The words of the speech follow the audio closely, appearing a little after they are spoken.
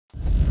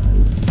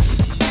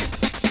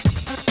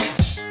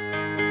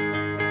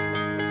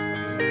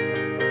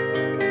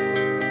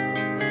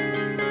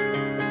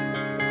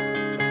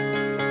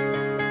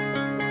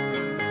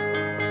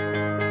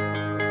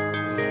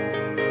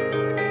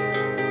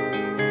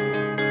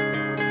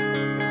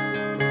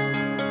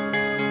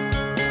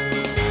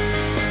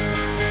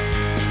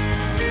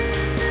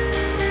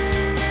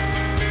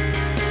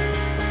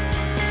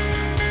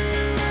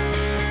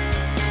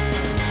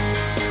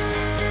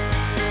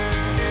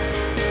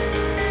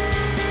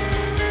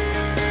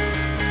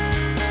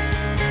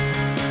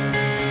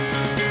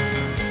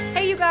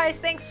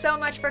so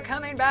much for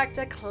coming back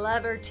to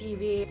Clever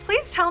TV.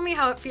 Please tell me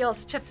how it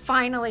feels to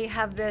finally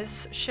have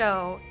this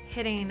show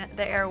hitting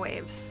the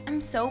airwaves. I'm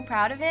so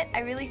proud of it.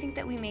 I really think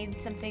that we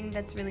made something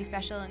that's really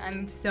special, and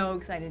I'm so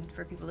excited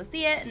for people to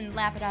see it and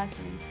laugh at us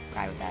and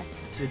cry with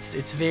us.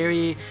 It's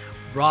very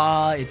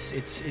raw. It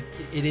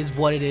is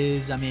what it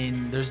is. I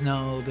mean, there's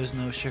no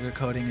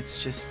sugarcoating.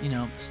 It's just, you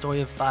know, the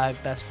story of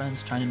 5 best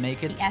friends trying to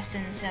make it. The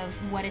essence of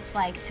what it's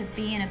like to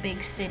be in a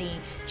big city,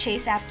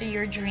 chase after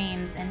your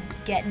dreams, and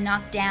get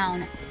knocked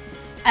down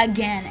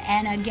again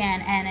and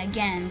again and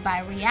again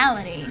by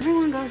reality.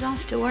 Everyone goes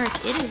off to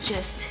work. It is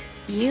just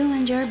you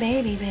and your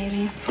baby.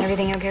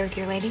 Everything okay with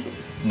your lady?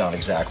 Not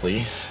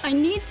exactly. I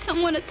need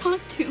someone to talk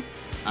to.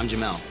 I'm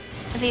Jamel.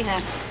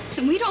 Aviva.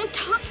 And we don't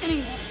talk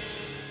anymore.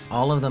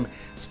 All of them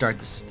start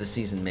the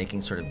season making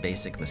sort of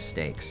basic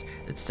mistakes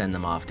that send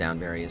them off down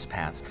various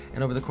paths.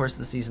 And over the course of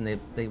the season,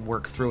 they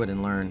work through it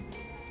and learn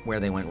where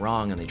they went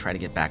wrong, and they try to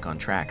get back on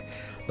track.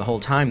 The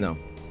whole time, though,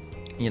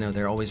 you know,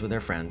 they're always with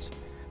their friends.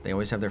 They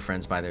always have their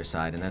friends by their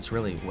side, and that's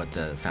really what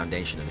the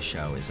foundation of the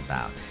show is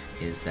about,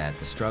 is that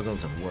the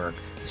struggles of work,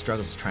 the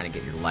struggles of trying to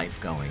get your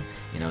life going,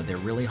 you know, they're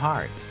really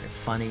hard. They're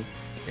funny,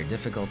 they're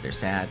difficult, they're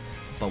sad,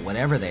 but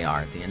whatever they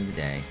are, at the end of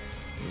the day,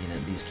 you know,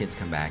 these kids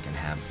come back and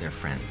have their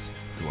friends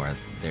who are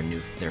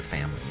their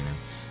family, you know,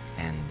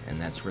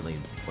 and that's really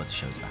what the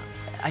show's about.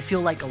 I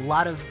feel like a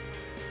lot of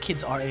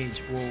kids our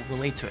age will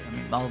relate to it. I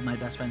mean, all of my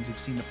best friends who've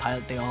seen the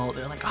pilot, they're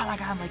like, oh my God,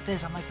 I'm like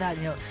this, I'm like that.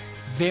 You know,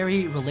 it's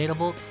very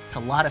relatable. It's a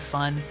lot of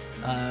fun,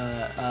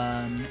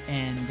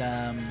 and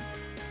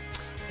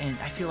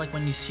I feel like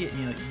when you see it,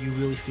 you know, you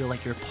really feel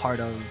like you're part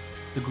of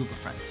the group of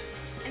friends.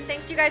 And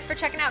thanks you guys for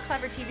checking out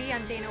Clever TV.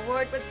 I'm Dana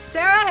Ward with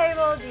Sarah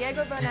Habel,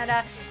 Diego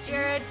Boneta,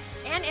 Jared,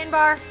 and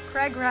Inbar,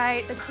 Craig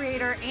Wright, the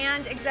creator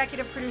and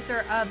executive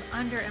producer of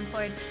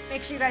Underemployed.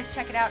 Make sure you guys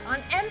check it out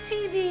on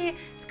MTV.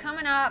 It's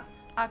coming up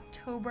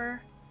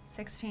October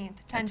 16th,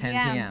 10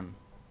 p.m.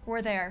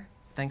 We're there.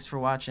 Thanks for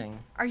watching.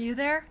 Are you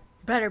there?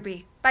 Better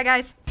be. Bye,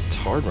 guys. It's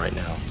hard right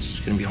now. It's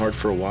gonna be hard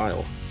for a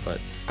while, but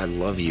I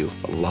love you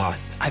a lot.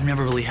 I've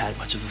never really had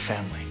much of a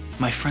family.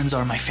 My friends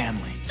are my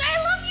family. I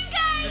love you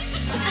guys!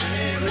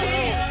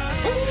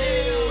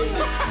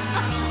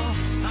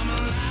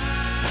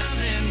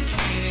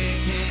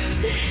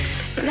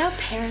 Now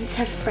parents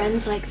have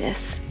friends like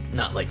this.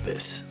 Not like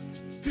this.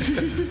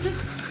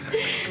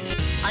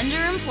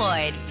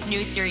 Underemployed.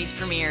 New series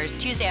premieres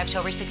Tuesday,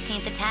 October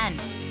 16th at 10.